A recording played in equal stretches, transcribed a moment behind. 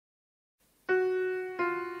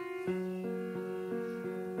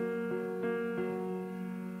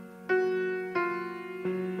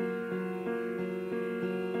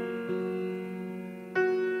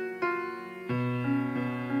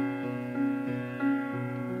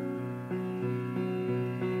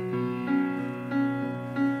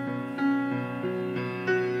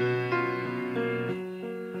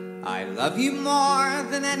love you more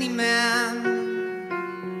than any man,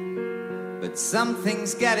 but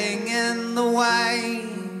something's getting in the way.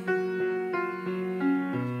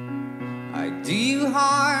 I do you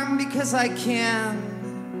harm because I can,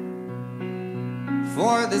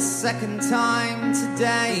 for the second time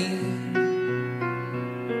today.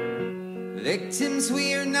 Victims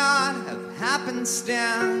we are not of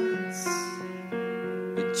happenstance,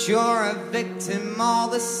 but you're a victim all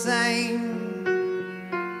the same.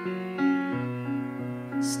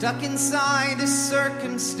 Stuck inside a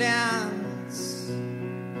circumstance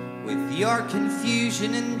with your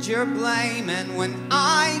confusion and your blame. And when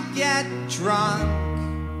I get drunk,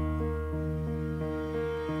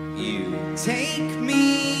 you take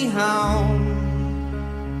me home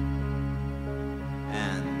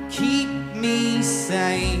and keep me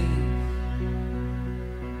safe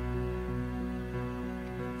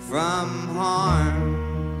from harm.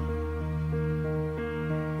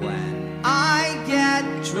 When I get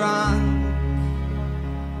drunk,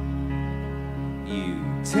 you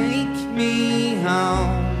take me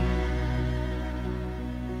home.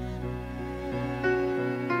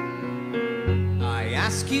 I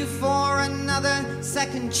ask you for another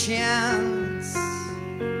second chance,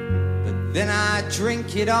 but then I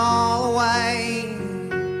drink it all away.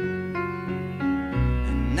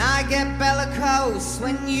 And I get bellicose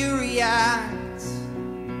when you react,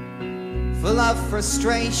 full of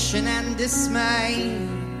frustration and dismay.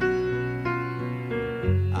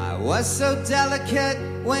 I was so delicate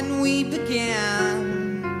when we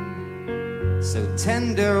began, so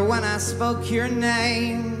tender when I spoke your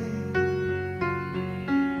name.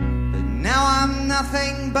 But now I'm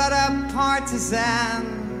nothing but a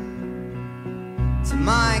partisan to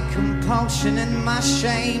my compulsion and my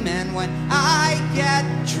shame. And when I get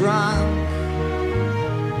drunk,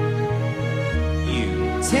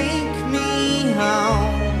 you take me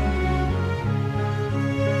home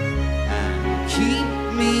and keep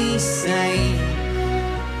me safe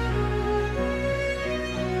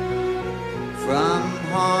from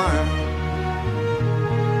harm.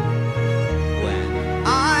 When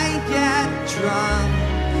I get drunk,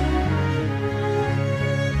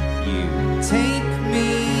 you take me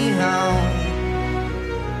home.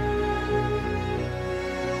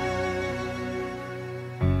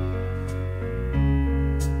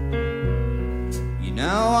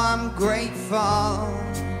 I'm grateful,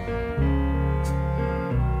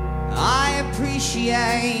 I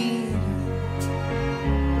appreciate,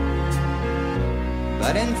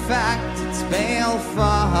 but in fact it's baleful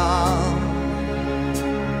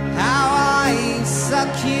how I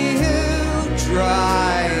suck you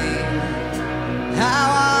dry, how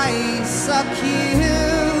I suck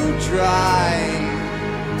you dry,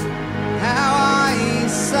 how I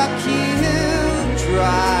suck you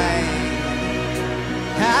dry,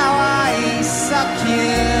 how I suck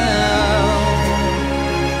you,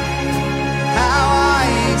 how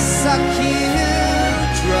I suck you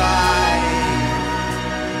dry,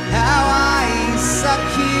 how I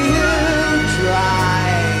suck you dry,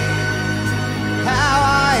 how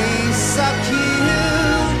I suck you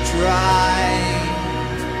dry.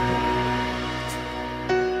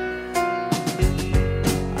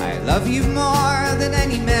 I love you more than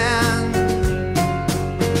any man,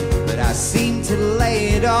 but I seem to lay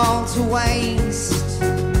it all to waste.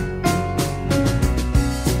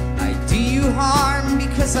 I do you harm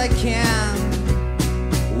because I can,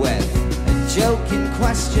 with a joke and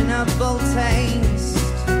questionable taste.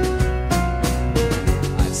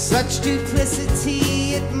 I've such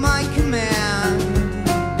duplicity at my command,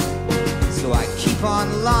 so I keep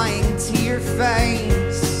on lying to your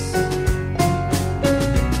face.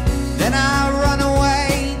 Then I run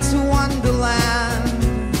away to Wonderland,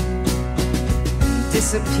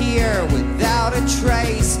 disappear without a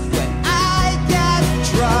trace. When I get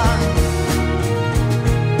drunk,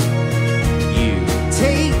 you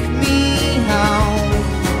take me home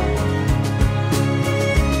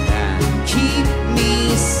and keep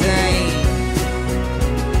me safe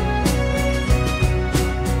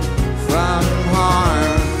from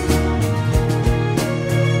harm.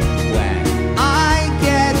 When I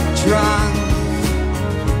get drunk,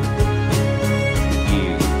 you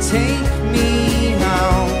take me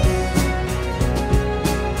home.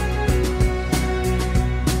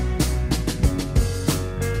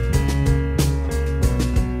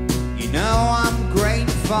 You know I'm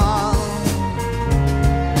grateful,